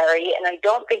unnecessary, and I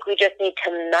don't think we just need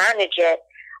to manage it.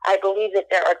 I believe that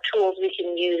there are tools we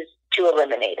can use to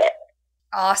eliminate it.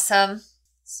 Awesome.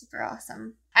 Super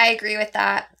awesome. I agree with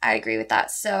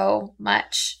that so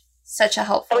much. Such a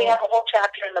helpful. We have a whole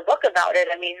chapter in the book about it.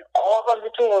 I mean, all of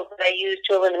the tools that I use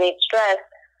to eliminate stress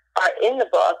are in the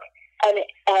book. And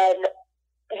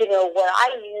what I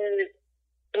use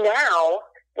now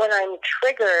when I'm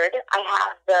triggered,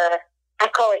 I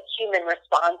call it human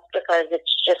response because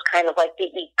it's just kind of like the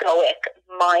egoic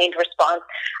mind response.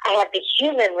 I have the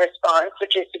human response,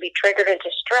 which is to be triggered into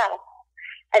stress.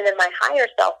 And then my higher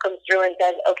self comes through and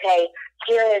says, okay,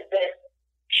 here is this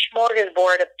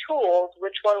smorgasbord of tools.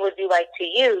 Which one would you like to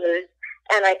use?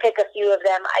 And I pick a few of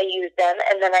them, I use them,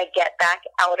 and then I get back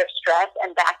out of stress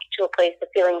and back to a place of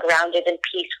feeling grounded and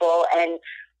peaceful and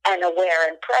aware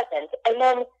and present. And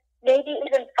then maybe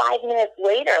even 5 minutes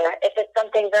later, if it's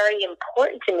something very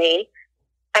important to me,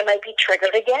 I might be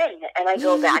triggered again, and I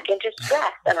go back into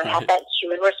stress, and I have that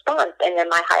human response. And then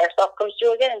my higher self comes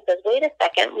through again and says, wait a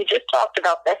second, we just talked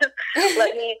about this.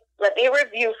 Let me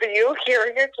review for you. Here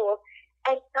are your tools.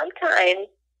 And sometimes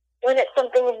when it's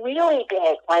something really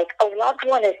big, like a loved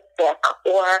one is sick,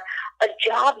 or a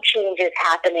job change is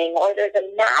happening, or there's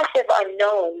a massive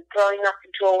unknown throwing us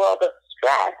into a world of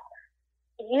stress,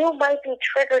 you might be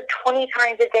triggered 20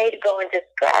 times a day to go into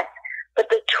stress, but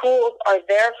the tools are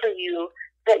there for you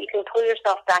that you can pull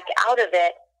yourself back out of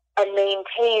it and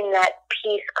maintain that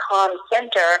peace, calm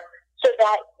center so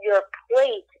that your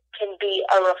plate can be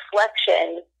a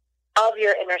reflection of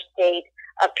your inner state.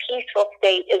 A peaceful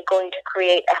state is going to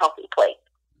create a healthy plate.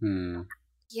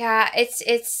 Yeah,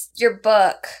 it's your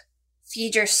book,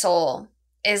 Feed Your Soul,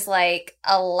 is like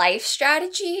a life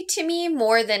strategy to me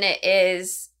more than it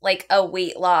is like a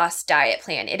weight loss diet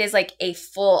plan. It is like a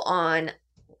full on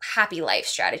happy life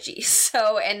strategy.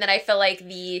 So, and then I feel like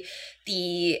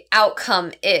the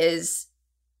outcome is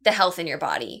the health in your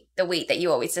body, the weight that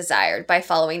you always desired by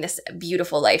following this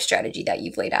beautiful life strategy that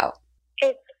you've laid out.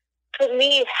 For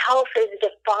me, health is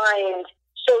defined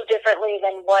so differently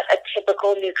than what a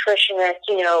typical nutritionist,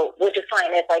 would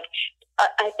define it. Like,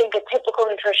 I think a typical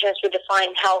nutritionist would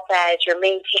define health as you're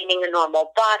maintaining a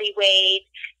normal body weight,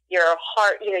 your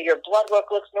heart, your blood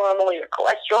work looks normal, your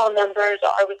cholesterol numbers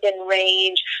are within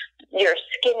range, your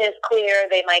skin is clear.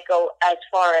 They might go as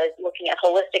far as looking at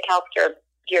holistic health.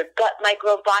 Your gut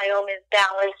microbiome is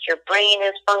balanced, your brain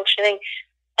is functioning.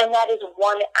 And that is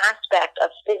one aspect of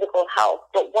physical health.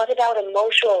 But what about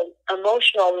emotional,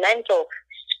 mental,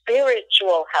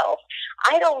 spiritual health?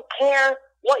 I don't care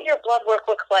what your blood work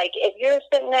looks like. If you're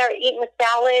sitting there eating a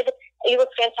salad, you look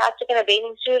fantastic in a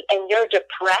bathing suit, and you're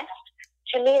depressed,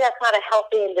 to me, that's not a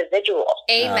healthy individual.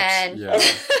 Amen. Yeah,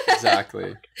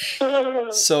 exactly.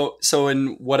 So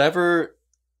in whatever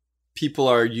people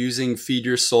are using Feed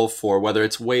Your Soul for, whether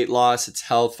it's weight loss, it's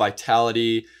health,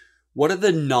 vitality, what are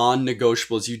the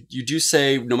non-negotiables? You do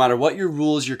say no matter what your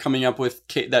rules you're coming up with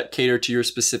that cater to your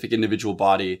specific individual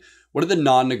body, what are the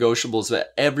non-negotiables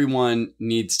that everyone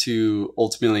needs to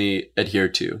ultimately adhere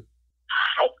to?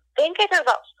 I think I have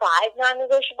about 5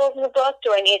 non-negotiables in the book.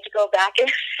 Do I need to go back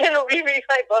and reread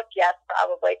my book? Yes,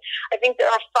 probably. I think there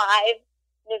are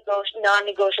 5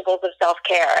 non-negotiables of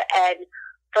self-care. And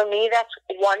for me,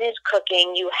 one is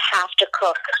cooking. You have to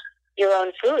cook your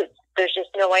own foods. There's just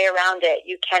no way around it.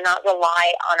 You cannot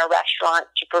rely on a restaurant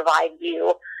to provide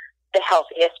you the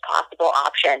healthiest possible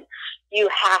option. You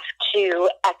have to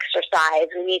exercise.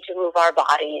 We need to move our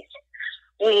bodies.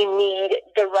 We need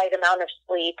the right amount of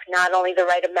sleep, not only the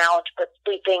right amount, but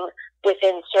sleeping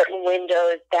within certain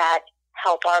windows that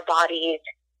help our bodies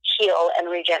heal and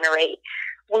regenerate.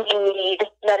 We need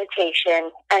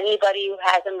meditation. Anybody who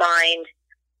has a mind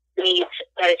needs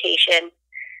meditation.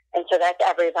 And so that's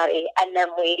everybody. And then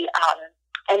we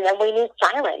need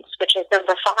silence, which is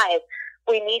number 5.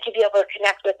 We need to be able to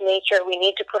connect with nature. We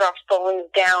need to put our phones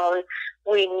down.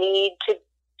 We need to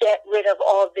get rid of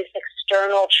all of this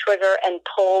external trigger and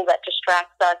pull that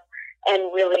distracts us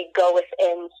and really go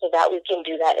within so that we can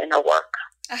do that inner work.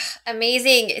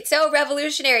 Amazing. It's so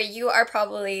revolutionary. You are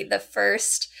probably the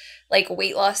first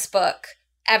weight loss book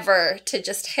ever to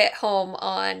just hit home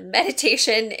on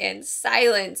meditation and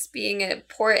silence being an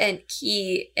important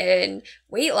key in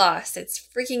weight loss. It's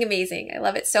freaking amazing. I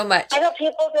love it so much. I know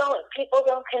people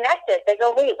don't connect it. They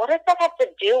go, wait, what does that have to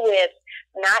do with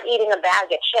not eating a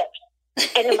bag of chips?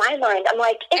 And in my mind, I'm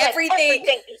like, it everything. Has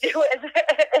everything to do with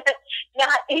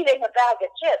not eating a bag of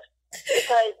chips.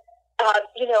 Because,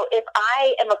 if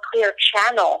I am a clear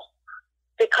channel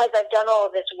because I've done all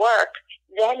of this work,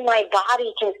 then my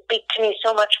body can speak to me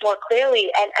so much more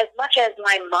clearly. And as much as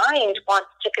my mind wants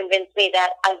to convince me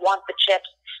that I want the chips,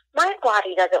 my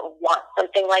body doesn't want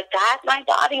something like that. My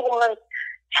body wants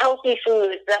healthy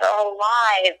foods that are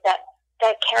alive,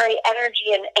 that carry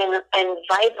energy and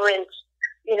vibrant,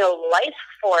 life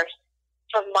force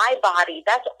from my body.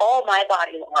 That's all my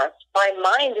body wants. My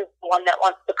mind is the one that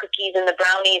wants the cookies and the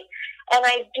brownies. And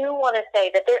I do want to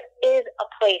say that there is a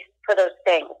place for those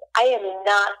things. I am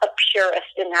not a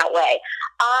purist in that way.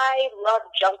 I love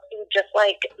junk food just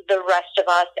like the rest of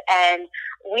us. And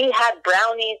we had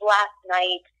brownies last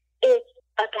night. It's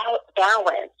about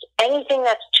balance. Anything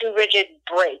that's too rigid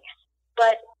breaks.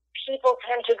 But people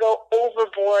tend to go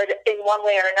overboard in one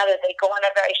way or another. They go on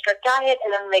a very strict diet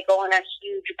and then they go on a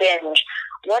huge binge.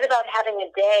 What about having a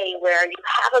day where you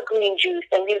have a green juice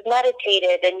and you've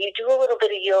meditated and you do a little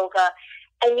bit of yoga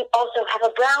and you also have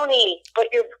a brownie, but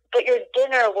your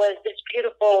dinner was this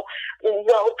beautiful,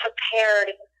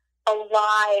 well-prepared,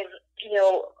 alive,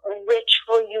 rich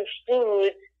for you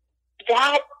food?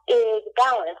 That is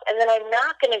balance. And then I'm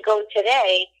not going to go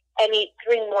today and eat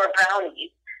 3 more brownies.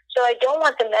 So I don't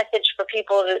want the message for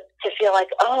people to feel like,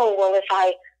 oh, well, if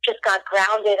I just got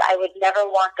grounded, I would never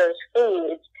want those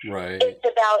foods. Right. It's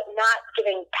about not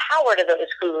giving power to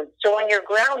those foods. So when you're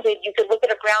grounded, you could look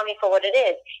at a brownie for what it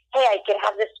is. Hey, I can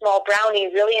have this small brownie,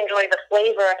 really enjoy the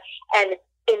flavor, and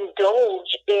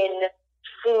indulge in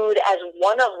food as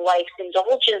one of life's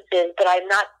indulgences, but I'm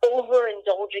not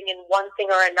overindulging in one thing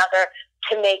or another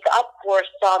to make up for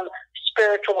some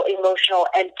spiritual, emotional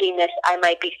emptiness I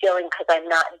might be feeling because I'm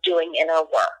not doing inner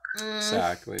work.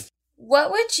 Exactly.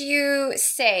 What would you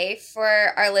say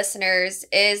for our listeners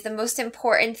is the most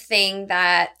important thing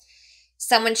that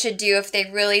someone should do if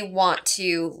they really want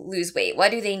to lose weight?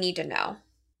 What do they need to know?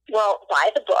 Well, buy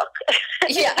the book.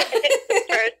 Yeah.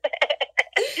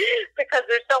 Because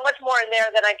there's so much more in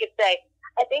there than I could say.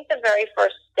 I think the very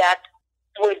first step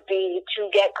would be to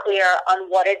get clear on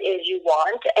what it is you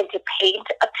want and to paint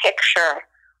a picture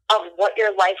of what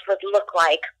your life would look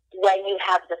like when you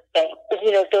have the thing,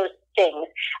 those things,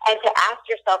 and to ask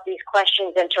yourself these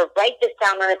questions and to write this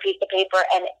down on a piece of paper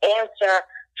and answer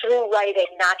through writing,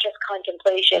 not just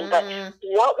contemplation, but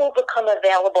what will become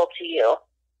available to you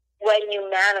when you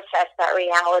manifest that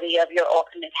reality of your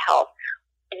ultimate health?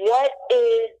 What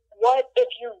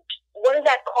does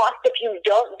that cost if you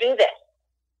don't do this?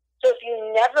 So if you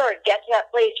never get to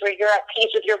that place where you're at peace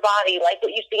with your body, like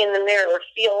what you see in the mirror, or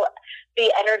feel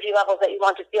the energy levels that you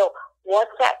want to feel,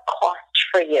 what's that cost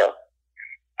for you?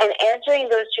 And answering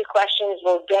those 2 questions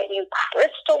will get you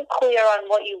crystal clear on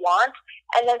what you want.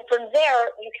 And then from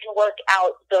there, you can work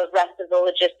out the rest of the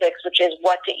logistics, which is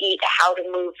what to eat, how to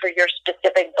move for your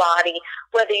specific body,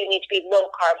 whether you need to be low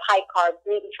carb, high carb,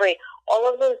 gluten-free.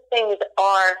 All of those things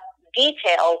are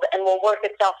detailed and will work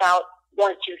itself out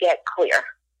once you get clear.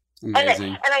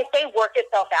 Amazing. And I say work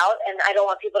itself out, and I don't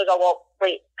want people to go, well,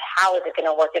 wait, how is it going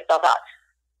to work itself out?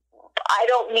 I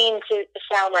don't mean to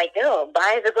sound like,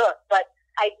 buy the book, but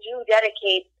I do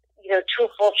dedicate, 2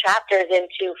 full chapters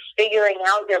into figuring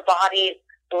out your body's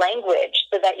language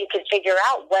so that you can figure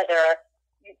out whether,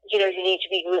 you need to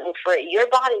be gluten-free. Your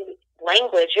body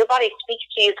language, your body speaks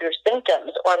to you through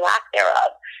symptoms or lack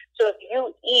thereof. So if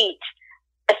you eat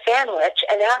a sandwich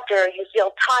and after you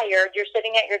feel tired, you're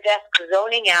sitting at your desk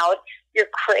zoning out, you're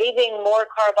craving more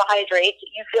carbohydrates,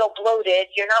 you feel bloated,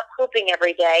 you're not pooping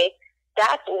every day,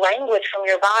 that's language from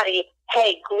your body.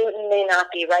 Hey, gluten may not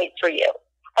be right for you.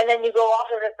 And then you go off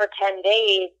of it for 10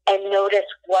 days and notice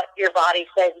what your body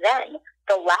says then.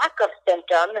 The lack of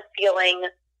symptoms, feeling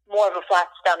more of a flat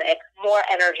stomach, more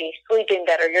energy, sleeping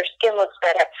better, your skin looks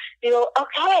better. You go,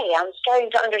 okay, I'm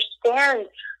starting to understand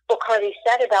what Carly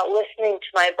said about listening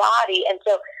to my body. And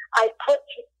so I put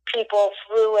people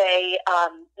through a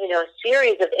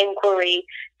series of inquiry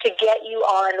to get you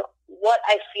on what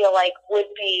I feel like would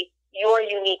be your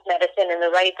unique medicine and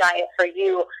the right diet for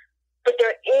you. But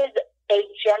there is a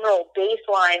general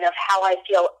baseline of how I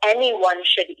feel anyone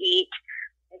should eat,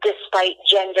 despite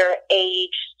gender,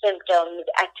 age, symptoms,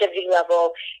 activity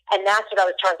level. And that's what I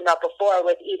was talking about before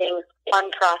with eating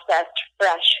unprocessed,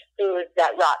 fresh foods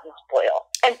that rot and spoil.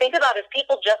 And think about if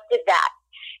people just did that.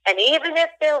 And even if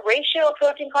their ratio of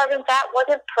protein, carb, and fat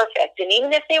wasn't perfect, and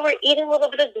even if they were eating a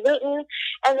little bit of gluten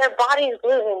and their body is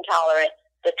gluten intolerant,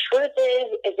 the truth is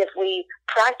if we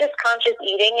practice conscious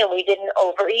eating and we didn't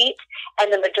overeat,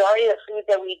 and the majority of the foods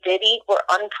that we did eat were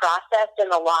unprocessed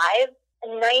and alive,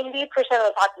 90% of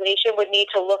the population would need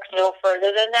to look no further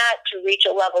than that to reach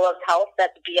a level of health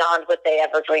that's beyond what they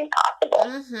ever dreamed possible.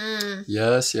 Mm-hmm.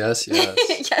 Yes. Yes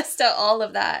to all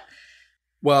of that.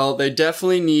 Well, they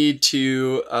definitely need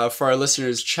to, for our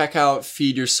listeners, check out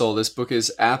Feed Your Soul. This book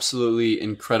is absolutely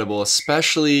incredible,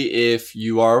 especially if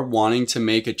you are wanting to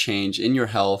make a change in your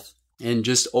health and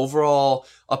just overall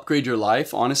upgrade your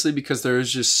life, honestly, because there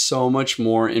is just so much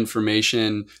more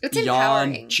information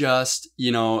beyond empowering. just,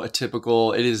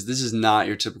 this is not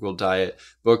your typical diet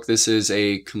book. This is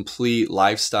a complete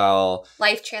lifestyle,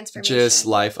 life transformation, just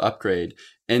life upgrade.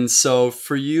 And so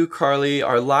for you, Carly,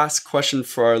 our last question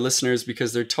for our listeners,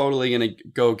 because they're totally going to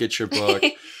go get your book.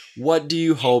 What do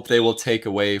you hope they will take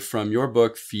away from your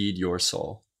book, Feed Your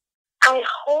Soul? I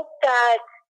hope that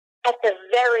at the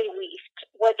very least,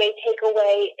 what they take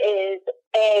away is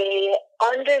a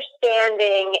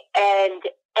understanding and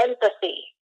empathy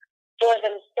for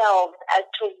themselves as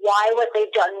to why what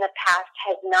they've done in the past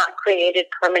has not created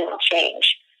permanent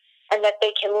change. And that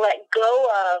they can let go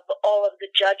of all of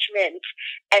the judgment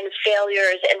and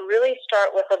failures and really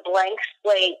start with a blank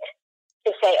slate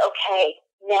to say, okay,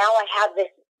 now I have this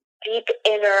deep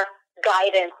inner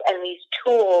guidance and these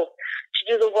tools to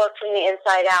do the work from the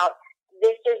inside out.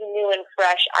 This is new and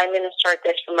fresh. I'm going to start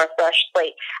this from a fresh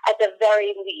slate. At the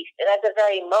very least, and at the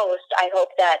very most, I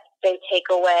hope that they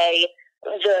take away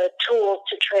the tools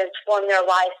to transform their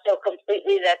lives so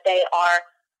completely that they are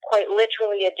quite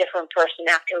literally a different person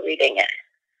after reading it.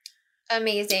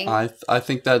 Amazing. I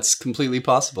think that's completely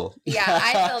possible. Yeah,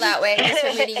 I feel that way just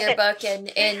from reading your book.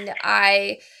 And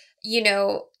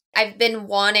I've been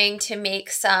wanting to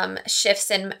make some shifts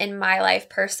in my life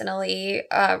personally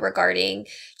regarding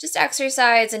just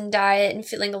exercise and diet and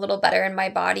feeling a little better in my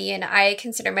body. And I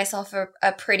consider myself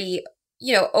a pretty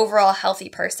overall healthy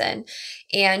person.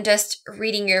 And just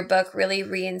reading your book really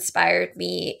re-inspired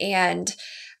me. And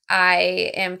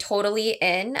I am totally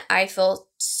in. I feel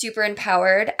super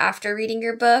empowered after reading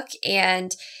your book.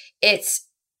 And it's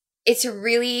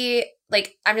really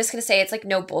like, I'm just going to say it's like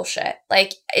no bullshit.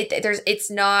 Like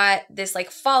it's not this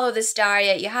like follow this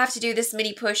diet. You have to do this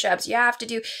many push-ups.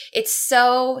 It's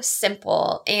so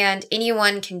simple and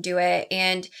anyone can do it.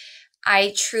 And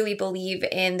I truly believe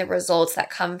in the results that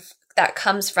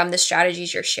comes from the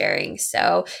strategies you're sharing.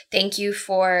 So thank you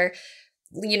for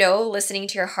listening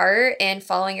to your heart and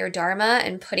following your dharma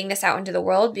and putting this out into the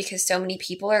world, because so many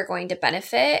people are going to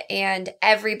benefit and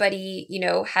everybody,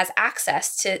 has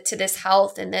access to this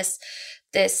health and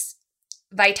this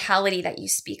vitality that you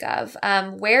speak of.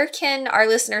 Where can our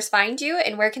listeners find you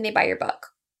and where can they buy your book?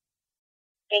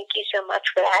 Thank you so much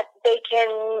for that. They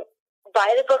can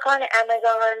buy the book on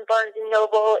Amazon, Barnes &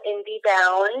 Noble,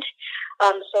 IndieBound,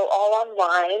 so all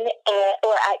online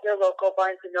or at your local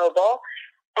Barnes & Noble.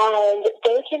 And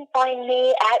they can find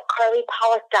me at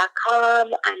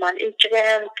carlypollack.com. I'm on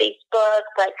Instagram, Facebook,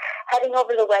 but heading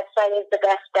over to the website is the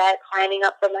best bet. Signing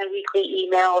up for my weekly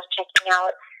emails, checking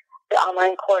out the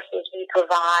online courses we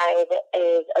provide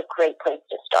is a great place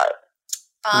to start.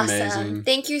 Awesome. Amazing.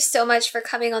 Thank you so much for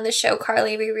coming on the show,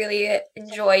 Carly. We really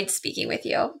enjoyed speaking with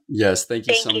you. Yes, thank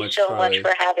you so much, Thank you so Carly. much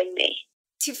for having me.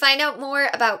 To find out more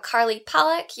about Carly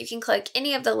Pollack, you can click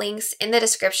any of the links in the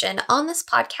description on this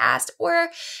podcast or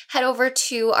head over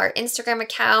to our Instagram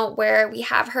account where we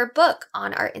have her book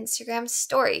on our Instagram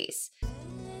stories.